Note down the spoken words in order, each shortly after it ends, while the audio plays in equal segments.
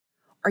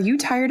Are you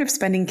tired of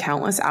spending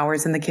countless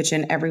hours in the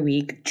kitchen every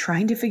week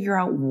trying to figure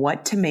out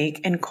what to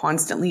make and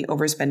constantly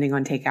overspending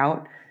on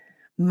takeout?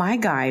 My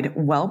guide,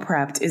 Well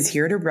Prepped, is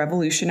here to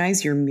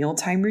revolutionize your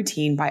mealtime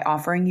routine by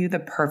offering you the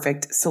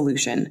perfect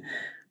solution.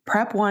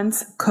 Prep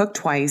once, cook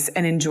twice,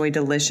 and enjoy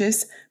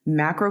delicious,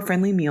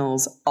 macro-friendly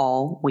meals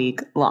all week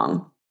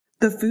long.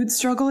 The food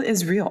struggle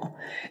is real.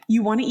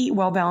 You want to eat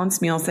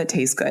well-balanced meals that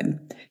taste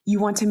good. You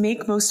want to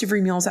make most of your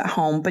meals at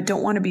home, but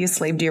don't want to be a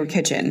slave to your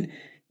kitchen.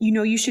 You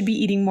know you should be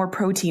eating more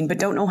protein, but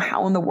don't know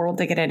how in the world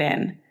to get it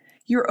in.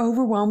 You're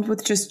overwhelmed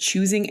with just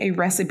choosing a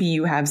recipe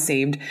you have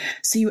saved,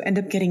 so you end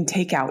up getting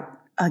takeout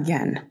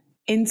again.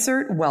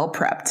 Insert Well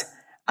Prepped,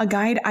 a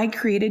guide I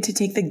created to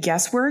take the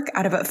guesswork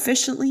out of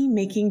efficiently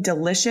making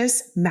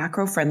delicious,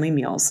 macro-friendly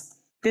meals.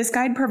 This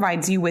guide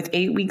provides you with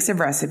 8 weeks of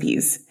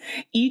recipes.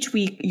 Each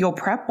week, you'll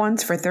prep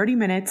once for 30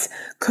 minutes,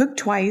 cook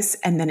twice,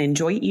 and then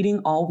enjoy eating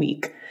all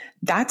week.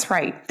 That's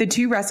right, the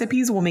 2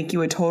 recipes will make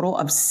you a total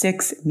of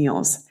 6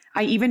 meals.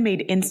 I even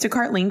made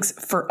Instacart links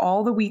for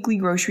all the weekly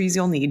groceries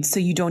you'll need, so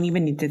you don't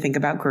even need to think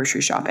about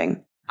grocery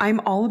shopping. I'm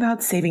all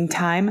about saving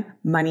time,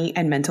 money,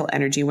 and mental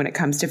energy when it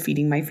comes to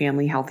feeding my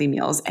family healthy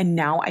meals, and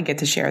now I get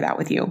to share that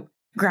with you.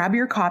 Grab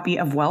your copy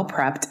of Well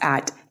Prepped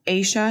at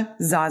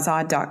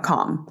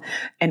aishazaza.com.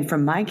 And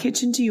from my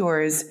kitchen to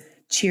yours,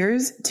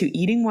 cheers to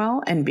eating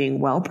well and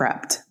being well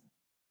prepped.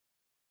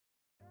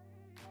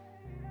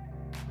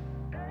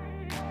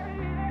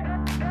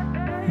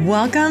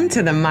 Welcome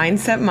to the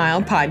Mindset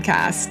Mile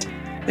podcast,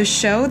 the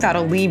show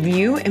that'll leave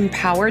you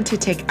empowered to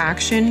take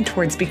action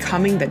towards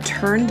becoming the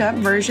turned up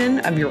version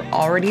of your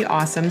already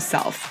awesome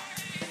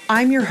self.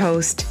 I'm your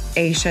host,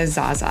 Aisha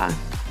Zaza,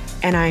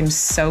 and I'm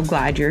so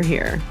glad you're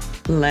here.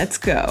 Let's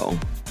go.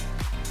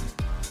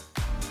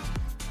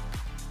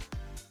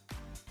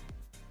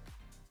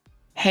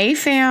 Hey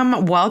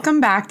fam, welcome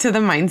back to the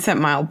Mindset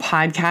Mile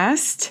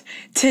podcast.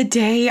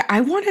 Today,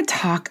 I want to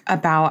talk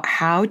about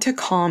how to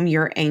calm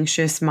your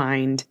anxious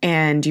mind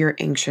and your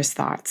anxious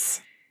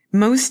thoughts.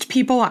 Most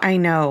people I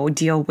know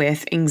deal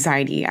with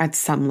anxiety at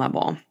some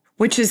level,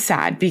 which is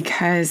sad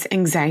because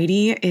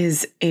anxiety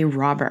is a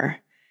robber.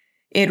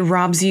 It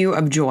robs you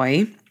of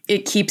joy.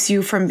 It keeps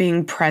you from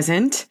being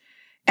present.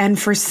 And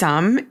for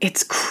some,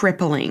 it's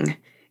crippling.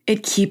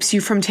 It keeps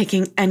you from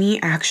taking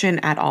any action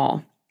at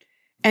all.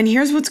 And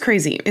here's what's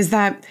crazy is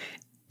that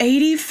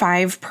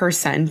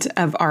 85%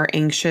 of our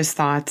anxious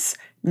thoughts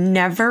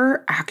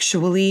never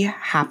actually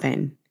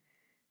happen.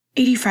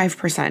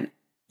 85%.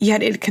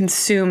 Yet it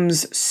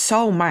consumes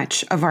so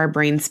much of our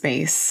brain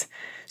space.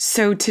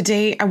 So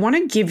today I want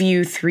to give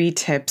you 3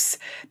 tips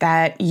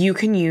that you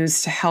can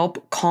use to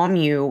help calm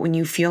you when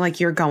you feel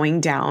like you're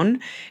going down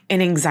an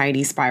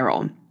anxiety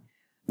spiral.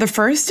 The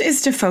first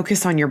is to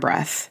focus on your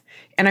breath.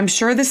 And I'm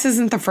sure this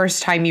isn't the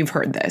first time you've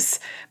heard this,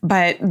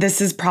 but this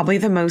is probably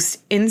the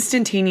most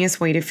instantaneous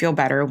way to feel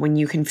better when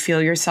you can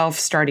feel yourself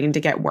starting to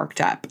get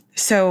worked up.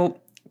 So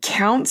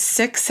count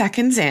 6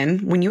 seconds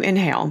in when you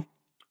inhale,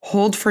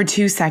 hold for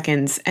 2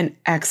 seconds, and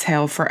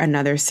exhale for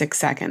another 6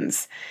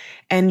 seconds.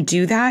 And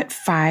do that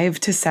 5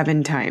 to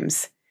 7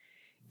 times.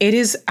 It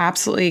is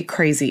absolutely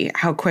crazy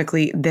how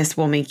quickly this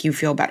will make you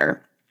feel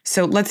better.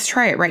 So let's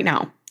try it right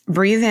now.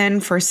 Breathe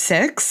in for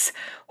 6,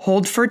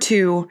 hold for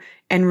 2,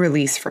 and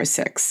release for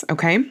 6,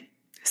 okay?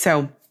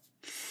 So,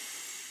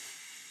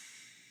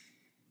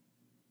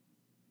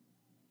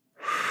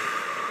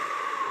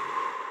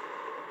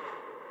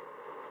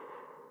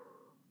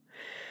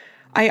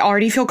 I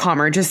already feel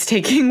calmer just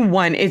taking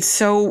 1. It's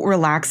so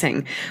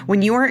relaxing.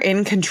 When you are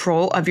in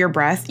control of your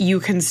breath,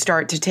 you can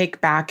start to take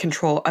back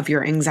control of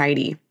your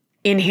anxiety.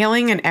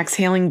 Inhaling and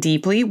exhaling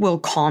deeply will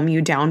calm you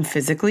down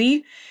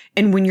physically.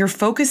 And when you're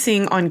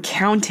focusing on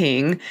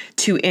counting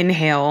to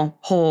inhale,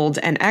 hold,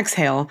 and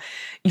exhale,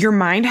 your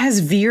mind has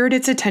veered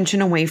its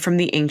attention away from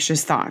the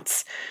anxious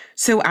thoughts.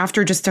 So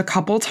after just a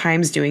couple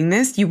times doing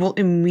this, you will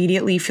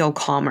immediately feel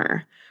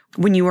calmer.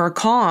 When you are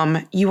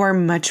calm, you are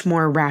much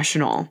more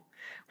rational.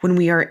 When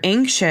we are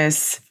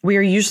anxious, we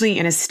are usually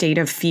in a state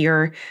of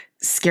fear,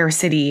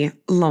 scarcity,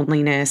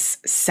 loneliness,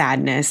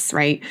 sadness,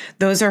 right?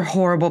 Those are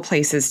horrible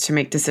places to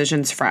make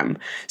decisions from.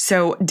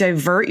 So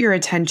divert your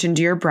attention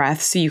to your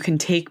breath so you can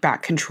take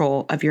back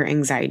control of your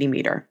anxiety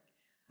meter.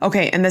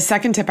 Okay, and the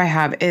second tip I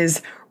have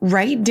is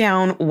write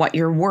down what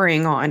you're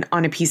worrying on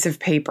a piece of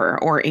paper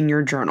or in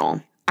your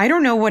journal. I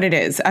don't know what it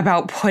is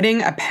about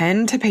putting a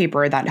pen to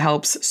paper that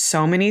helps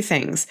so many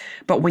things,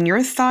 but when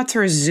your thoughts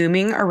are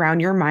zooming around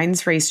your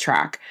mind's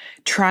racetrack,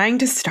 trying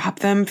to stop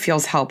them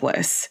feels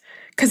helpless.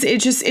 Because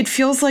it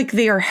feels like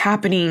they are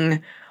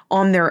happening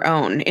on their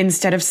own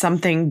instead of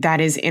something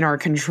that is in our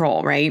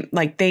control, right?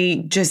 Like they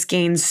just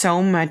gain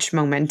so much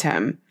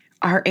momentum.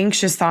 Our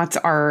anxious thoughts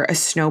are a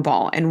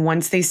snowball. And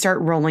once they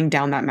start rolling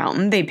down that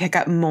mountain, they pick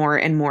up more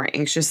and more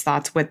anxious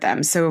thoughts with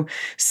them. So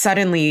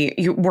suddenly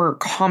we're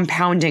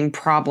compounding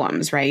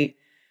problems, right?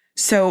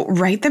 So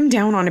write them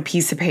down on a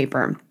piece of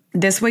paper.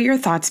 This way your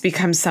thoughts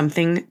become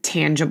something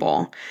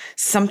tangible,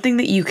 something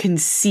that you can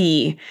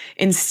see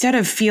instead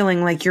of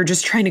feeling like you're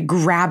just trying to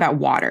grab at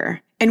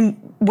water. And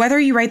whether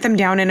you write them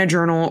down in a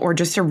journal or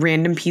just a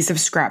random piece of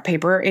scrap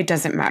paper, it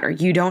doesn't matter.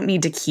 You don't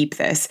need to keep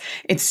this.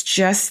 It's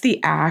just the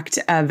act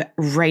of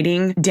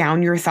writing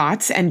down your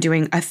thoughts and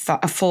doing a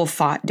full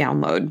thought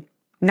download.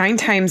 9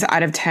 times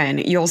out of 10,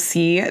 you'll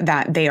see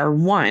that they are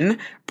 1,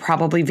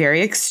 probably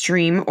very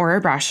extreme or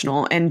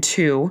irrational, and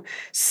 2,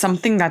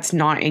 something that's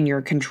not in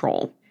your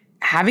control.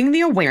 Having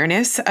the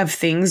awareness of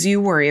things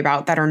you worry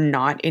about that are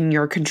not in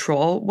your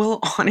control will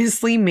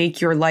honestly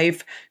make your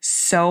life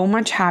so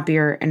much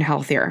happier and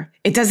healthier.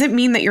 It doesn't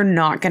mean that you're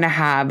not going to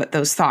have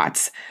those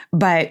thoughts,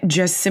 but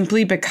just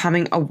simply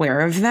becoming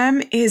aware of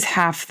them is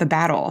half the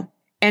battle.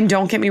 And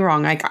don't get me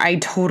wrong, I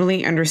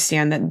totally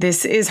understand that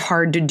this is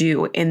hard to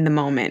do in the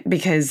moment,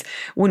 because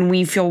when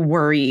we feel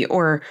worry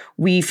or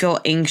we feel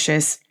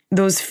anxious,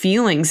 those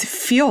feelings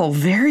feel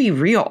very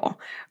real.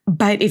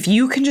 But if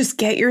you can just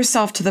get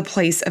yourself to the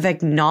place of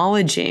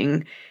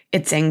acknowledging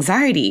its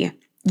anxiety,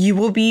 you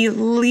will be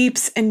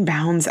leaps and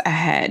bounds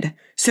ahead.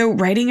 So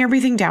writing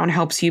everything down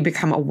helps you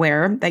become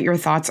aware that your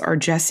thoughts are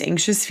just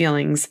anxious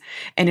feelings,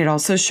 and it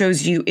also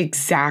shows you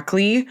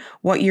exactly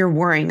what you're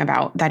worrying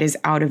about that is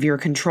out of your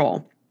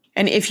control.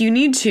 And if you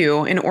need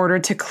to, in order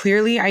to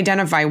clearly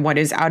identify what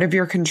is out of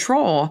your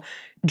control,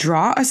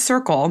 draw a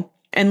circle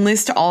and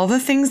list all the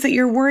things that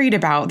you're worried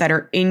about that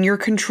are in your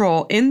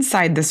control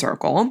inside the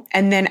circle.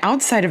 And then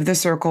outside of the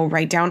circle,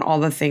 write down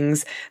all the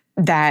things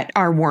that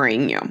are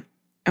worrying you,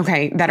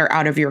 okay, that are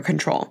out of your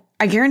control.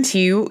 I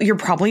guarantee you're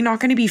probably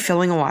not going to be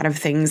feeling a lot of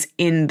things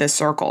in the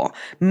circle.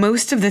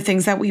 Most of the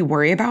things that we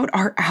worry about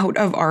are out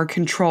of our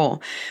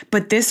control.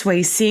 But this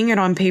way, seeing it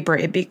on paper,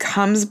 it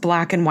becomes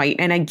black and white.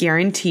 And I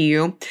guarantee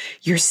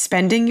you're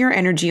spending your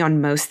energy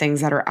on most things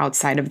that are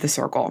outside of the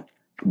circle.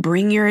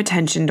 Bring your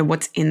attention to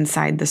what's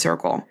inside the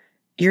circle.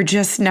 You're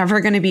just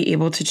never going to be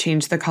able to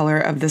change the color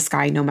of the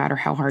sky no matter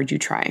how hard you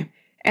try.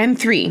 And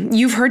 3,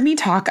 you've heard me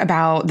talk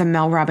about the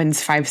Mel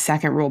Robbins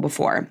 5-second rule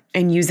before,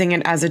 and using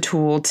it as a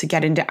tool to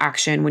get into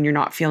action when you're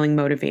not feeling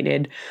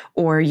motivated,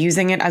 or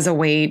using it as a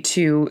way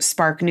to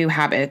spark new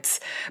habits.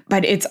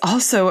 But it's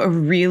also a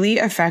really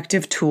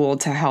effective tool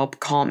to help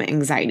calm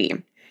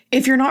anxiety.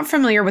 If you're not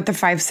familiar with the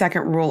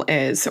 5-second rule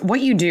is,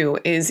 what you do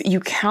is you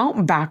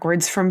count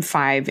backwards from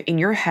 5 in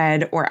your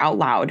head or out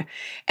loud.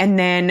 And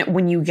then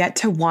when you get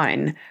to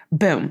 1,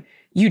 boom,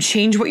 you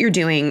change what you're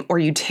doing or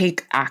you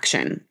take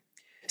action.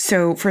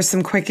 So for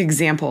some quick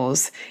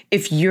examples,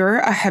 if you're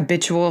a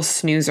habitual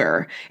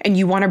snoozer and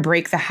you want to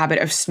break the habit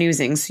of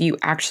snoozing so you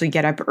actually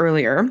get up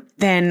earlier,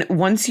 then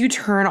once you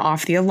turn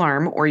off the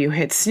alarm or you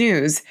hit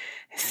snooze,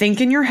 think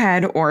in your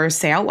head or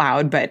say out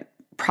loud, but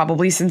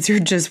probably since you're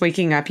just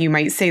waking up, you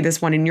might say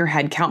this one in your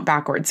head, count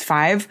backwards,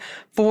 5,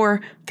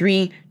 4,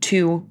 3,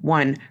 2,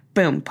 1,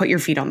 boom, put your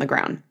feet on the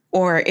ground.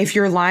 Or if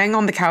you're lying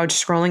on the couch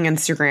scrolling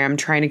Instagram,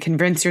 trying to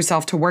convince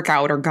yourself to work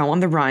out or go on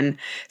the run,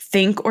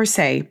 think or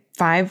say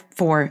 5,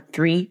 4,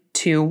 3,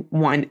 2,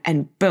 1,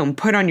 and boom,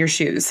 put on your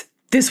shoes.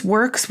 This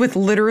works with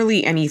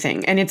literally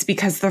anything. And it's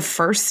because the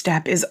first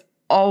step is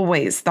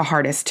always the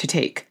hardest to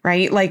take,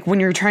 right? Like when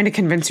you're trying to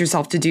convince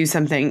yourself to do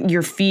something,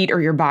 your feet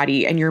or your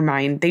body and your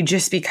mind, they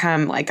just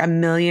become like a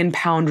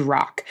 1,000,000-pound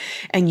rock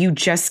and you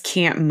just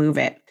can't move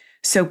it.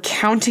 So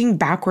counting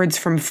backwards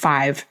from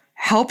 5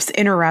 helps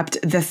interrupt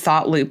the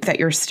thought loop that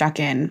you're stuck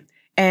in.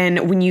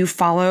 And when you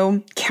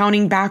follow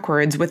counting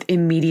backwards with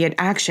immediate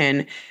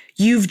action,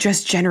 you've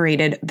just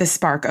generated the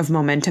spark of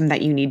momentum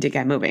that you need to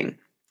get moving.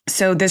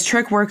 So this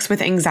trick works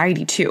with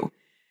anxiety too.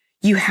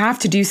 You have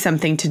to do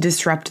something to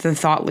disrupt the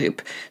thought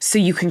loop. So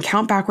you can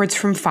count backwards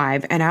from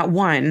 5 and at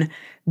 1,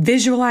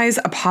 visualize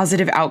a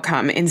positive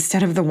outcome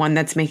instead of the one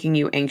that's making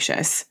you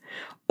anxious.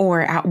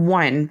 Or at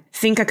 1,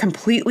 think a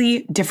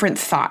completely different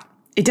thought.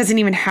 It doesn't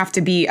even have to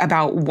be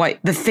about what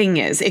the thing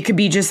is. It could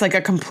be just like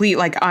a complete,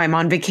 like I'm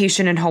on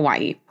vacation in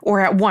Hawaii.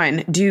 Or at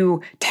 1,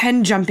 do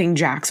 10 jumping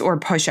jacks or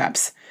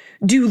push-ups.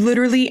 Do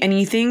literally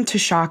anything to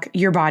shock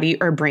your body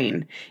or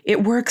brain.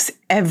 It works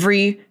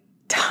every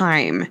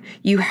time.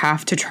 You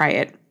have to try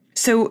it.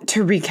 So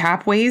to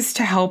recap ways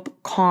to help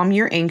calm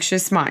your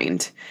anxious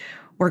mind,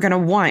 we're going to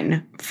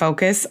 1,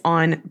 focus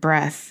on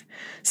breath.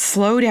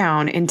 Slow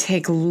down and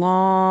take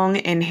long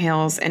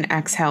inhales and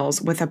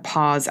exhales with a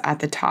pause at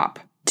the top.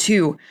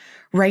 2,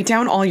 write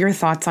down all your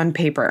thoughts on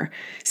paper.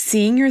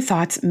 Seeing your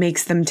thoughts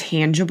makes them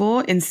tangible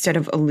instead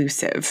of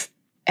elusive.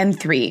 And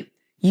 3,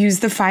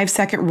 use the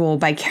 5-second rule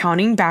by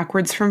counting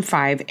backwards from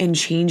 5 and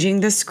changing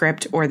the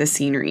script or the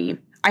scenery.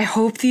 I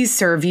hope these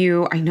serve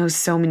you. I know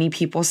so many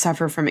people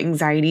suffer from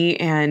anxiety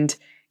and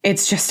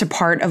it's just a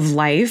part of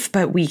life,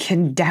 but we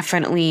can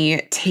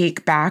definitely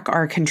take back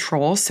our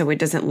control so it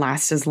doesn't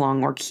last as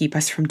long or keep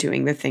us from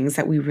doing the things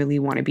that we really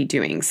want to be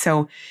doing.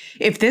 So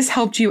if this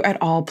helped you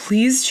at all,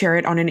 please share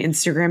it on an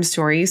Instagram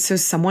story so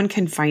someone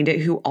can find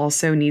it who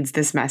also needs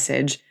this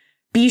message.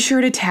 Be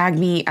sure to tag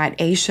me at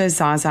Aisha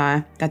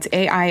Zaza. That's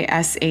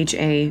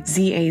AISHAZAZA.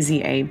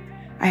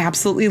 I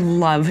absolutely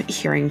love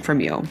hearing from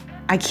you.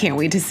 I can't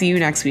wait to see you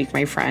next week,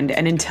 my friend.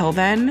 And until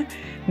then,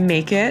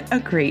 make it a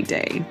great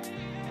day.